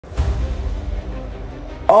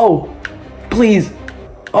Oh, please.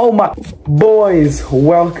 Oh my boys,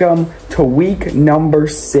 welcome to week number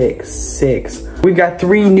six. We've got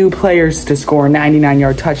 3 new players to score a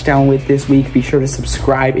 99-yard touchdown with this week. Be sure to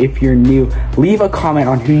subscribe if you're new. Leave a comment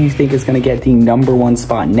on who you think is going to get the #1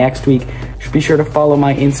 spot next week. Be sure to follow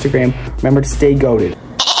my Instagram. Remember to stay goated.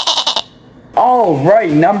 All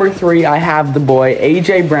right, number 3, I have the boy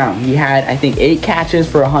AJ Brown. He had, I think, 8 catches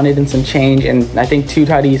for 100 and some change, and I think 2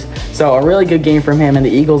 tutties. So a really good game from him, and the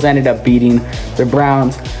Eagles ended up beating the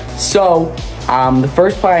Browns. So the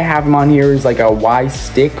first play I have him on here is like a Y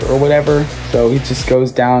stick or whatever. So he just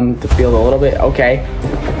goes down the field a little bit. Okay.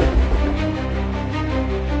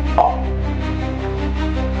 Oh.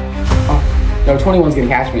 No, 21's gonna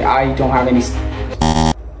catch me. I don't have any.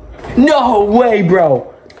 No way, bro.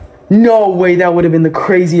 No way, that would have been the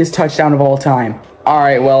craziest touchdown of all time. All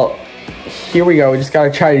right, well, here we go. We just got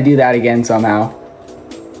to try to do that again somehow.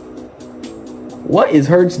 What is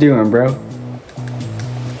Hurts doing, bro?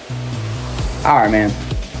 All right, man.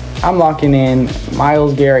 I'm locking in.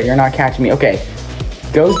 Myles Garrett, you're not catching me. Okay,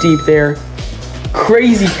 goes deep there.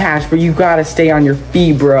 Crazy catch, but you got to stay on your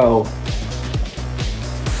feet, bro. All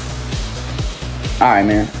right,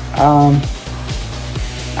 man. All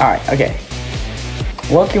right, okay.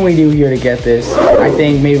 What can we do here to get this? I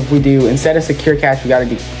think maybe if we do, instead of secure catch, we got to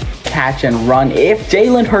do catch and run. If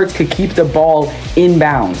Jalen Hurts could keep the ball in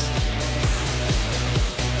bounds.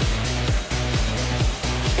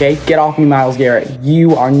 Okay, get off me, Myles Garrett.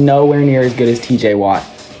 You are nowhere near as good as TJ Watt.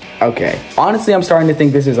 Okay. Honestly, I'm starting to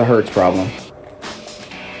think this is a Hurts problem.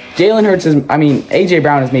 Jalen Hurts is, AJ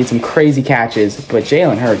Brown has made some crazy catches, but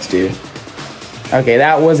Jalen Hurts, dude. Okay,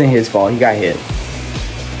 that wasn't his fault. He got hit.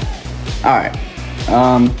 All right.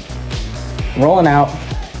 Rolling out.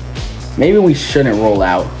 Maybe we shouldn't roll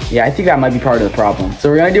out. Yeah, I think that might be part of the problem. So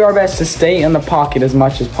we're going to do our best to stay in the pocket as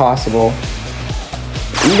much as possible.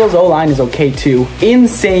 Eagles O-line is okay too.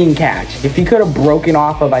 Insane catch. If he could have broken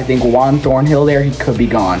off of, I think, Juan Thornhill there, he could be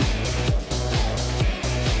gone.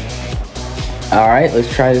 All right,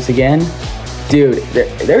 let's try this again. Dude,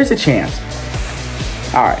 there's a chance.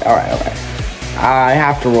 All right. I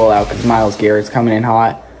have to roll out because Myles Garrett's coming in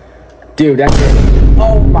hot. Dude, that's it.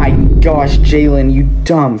 Oh my gosh, Jalen, you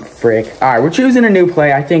dumb frick. All right, we're choosing a new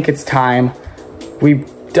play. I think it's time. We've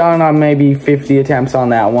done maybe 50 attempts on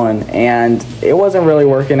that one, and it wasn't really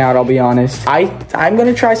working out, I'll be honest. I'm going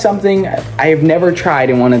to try something I have never tried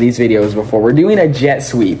in one of these videos before. We're doing a jet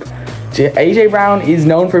sweep. AJ Brown is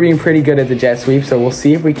known for being pretty good at the jet sweep, so we'll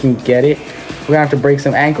see if we can get it. We're going to have to break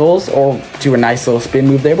some ankles or do a nice little spin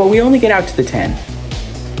move there, but we only get out to the 10.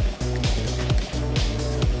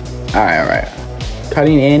 All right.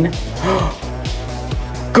 Cutting in.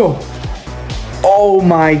 Go. Oh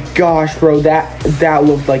my gosh, bro. That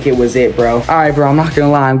looked like it was it, bro. All right, bro. I'm not going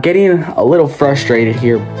to lie. I'm getting a little frustrated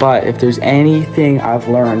here. But if there's anything I've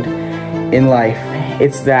learned in life,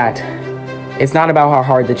 it's that it's not about how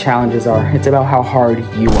hard the challenges are. It's about how hard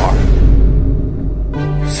you are.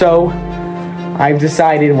 So I've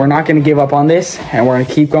decided we're not going to give up on this. And we're going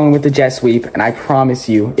to keep going with the jet sweep. And I promise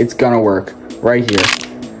you, it's going to work right here.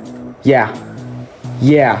 Yeah.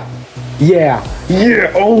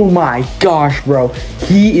 Oh my gosh, bro.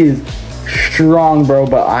 He is strong, bro,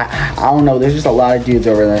 but I don't know. There's just a lot of dudes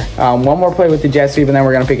over there. One more play with the jet sweep, and then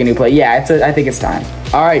we're going to pick a new play. Yeah, I think it's time.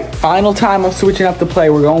 All right, final time of switching up the play.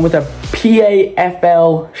 We're going with a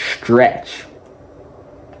PAFL stretch.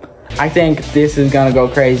 I think this is going to go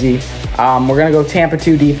crazy. We're going to go Tampa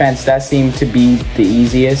 2 defense. That seemed to be the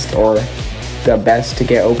easiest or the best to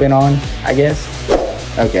get open on, I guess.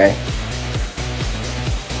 Okay.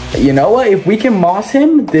 You know what? If we can moss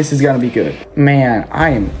him, this is going to be good. Man, I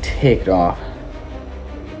am ticked off.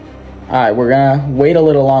 All right, we're going to wait a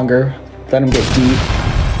little longer. Let him get deep.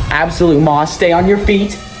 Absolute moss. Stay on your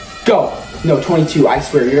feet. Go. No, 22. I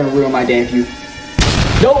swear, you're going to ruin my day if you...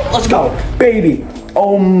 Nope, let's go. Baby.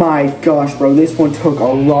 Oh my gosh, bro. This one took a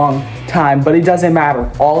long time, but it doesn't matter.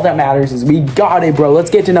 All that matters is we got it, bro. Let's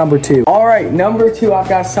get to number 2. All right, number 2, I've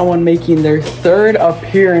got someone making their 3rd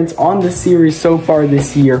appearance on the series so far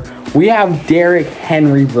this year. We have Derrick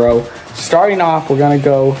Henry, bro. Starting off, we're gonna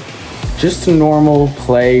go just a normal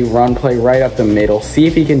play, run play right up the middle. See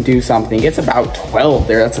if he can do something. Gets about 12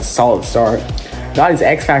 there. That's a solid start. Got his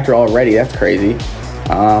X factor already. That's crazy.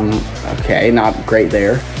 Okay, not great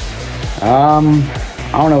there. I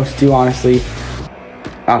don't know what to do, honestly.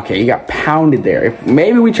 Okay, you got pounded there.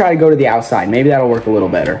 Maybe we try to go to the outside. Maybe that'll work a little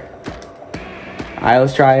better. All right,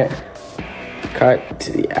 let's try it. Cut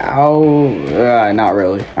to the out. Not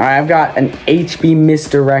really. All right, I've got an HB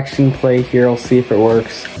misdirection play here. I'll see if it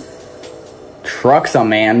works. truck some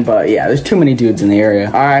man, but yeah, there's too many dudes in the area.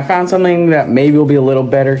 All right, I found something that maybe will be a little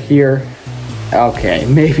better here. Okay,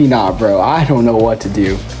 maybe not, bro. I don't know what to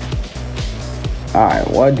do. All right,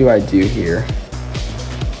 what do I do here?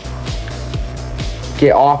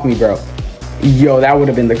 Get off me, bro. Yo, that would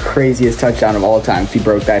have been the craziest touchdown of all time if he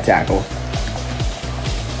broke that tackle.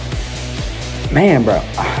 Man, bro.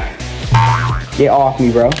 Get off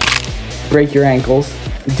me, bro. Break your ankles.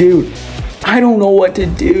 Dude, I don't know what to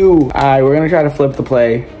do. All right, we're going to try to flip the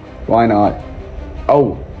play. Why not?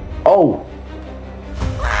 Oh. Oh.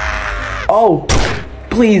 Oh.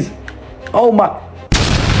 Please. Oh, my.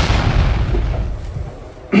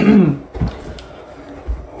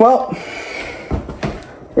 Well,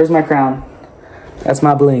 where's my crown? That's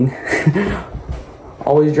my bling.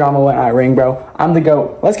 Always drama when I ring, bro. I'm the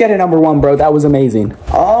GOAT. Let's get a number 1, bro. That was amazing.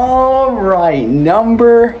 All right,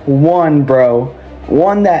 number 1, bro.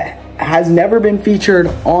 One that has never been featured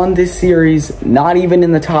on this series, not even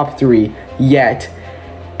in the top 3 yet,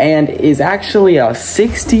 and is actually a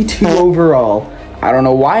 62 overall. I don't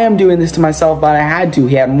know why I'm doing this to myself, but I had to.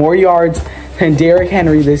 He had more yards than Derrick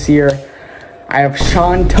Henry this year. I have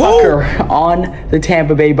Sean Tucker on the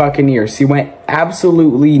Tampa Bay Buccaneers. He went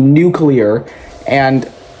absolutely nuclear. And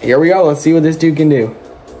here we go. Let's see what this dude can do.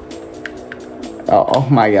 Oh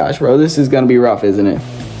my gosh, bro. This is going to be rough, isn't it?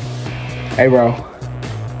 Hey, bro.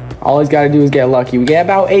 All he's got to do is get lucky. We get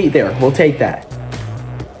about 8 there. We'll take that.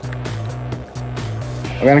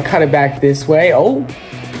 We're going to cut it back this way. Oh.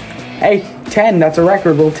 Hey, 10. That's a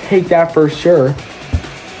record. We'll take that for sure.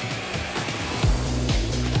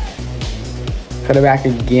 Cut it back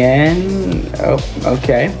again. Oh,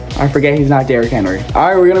 okay. I forget he's not Derrick Henry. All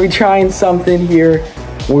right, we're going to be trying something here.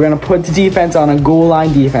 We're going to put the defense on a goal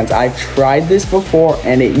line defense. I've tried this before,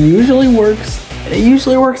 and it usually works. It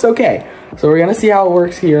usually works okay. So we're going to see how it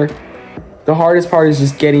works here. The hardest part is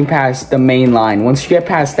just getting past the main line. Once you get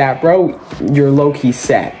past that, bro, you're low-key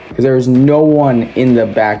set. Because there's no one in the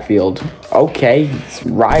backfield. Okay, he's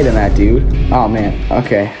riding that dude. Oh, man.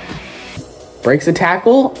 Okay. Breaks a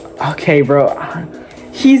tackle. Okay, bro.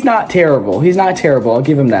 He's not terrible. He's not terrible. I'll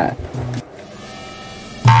give him that.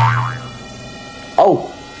 Oh.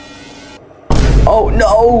 Oh,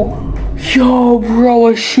 no. Yo, bro,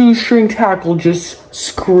 a shoestring tackle just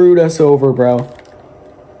screwed us over, bro.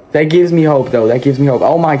 That gives me hope, though. That gives me hope.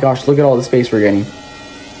 Oh, my gosh. Look at all the space we're getting.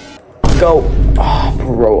 Go. Oh,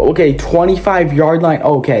 bro. Okay, 25-yard line.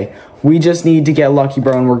 Okay. We just need to get lucky,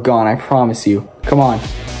 bro, and we're gone. I promise you. Come on.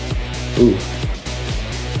 Ooh.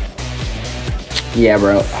 Yeah,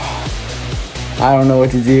 bro. I don't know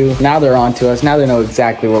what to do. Now they're on to us. Now they know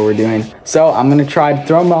exactly what we're doing. So I'm going to try to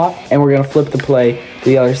throw them off, and we're going to flip the play to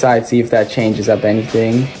the other side, see if that changes up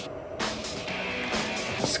anything.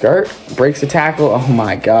 Skirt. Breaks the tackle. Oh,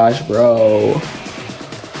 my gosh, bro.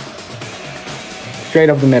 Straight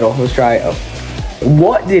up the middle. Let's try it. Oh.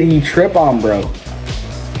 What did he trip on, bro?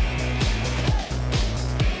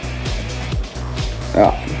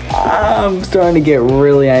 Oh. I'm starting to get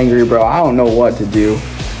really angry, bro. I don't know what to do.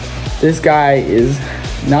 This guy is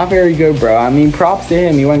not very good, bro. I mean, props to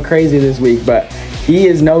him. He went crazy this week, but he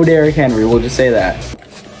is no Derrick Henry. We'll just say that.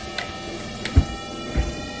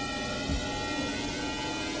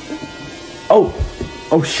 Oh.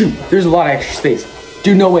 Oh, shoot. There's a lot of extra space.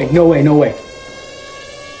 Dude, no way. No way. No way.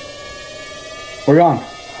 We're gone.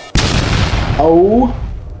 Oh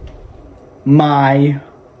my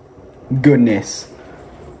goodness.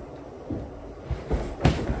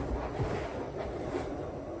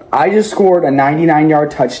 I just scored a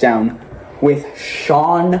 99-yard touchdown with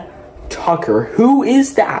Sean Tucker. Who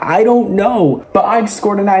is that? I don't know. But I just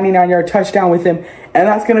scored a 99-yard touchdown with him. And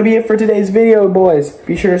that's going to be it for today's video, boys.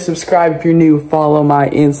 Be sure to subscribe if you're new. Follow my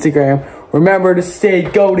Instagram. Remember to stay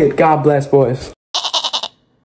goated. God bless, boys.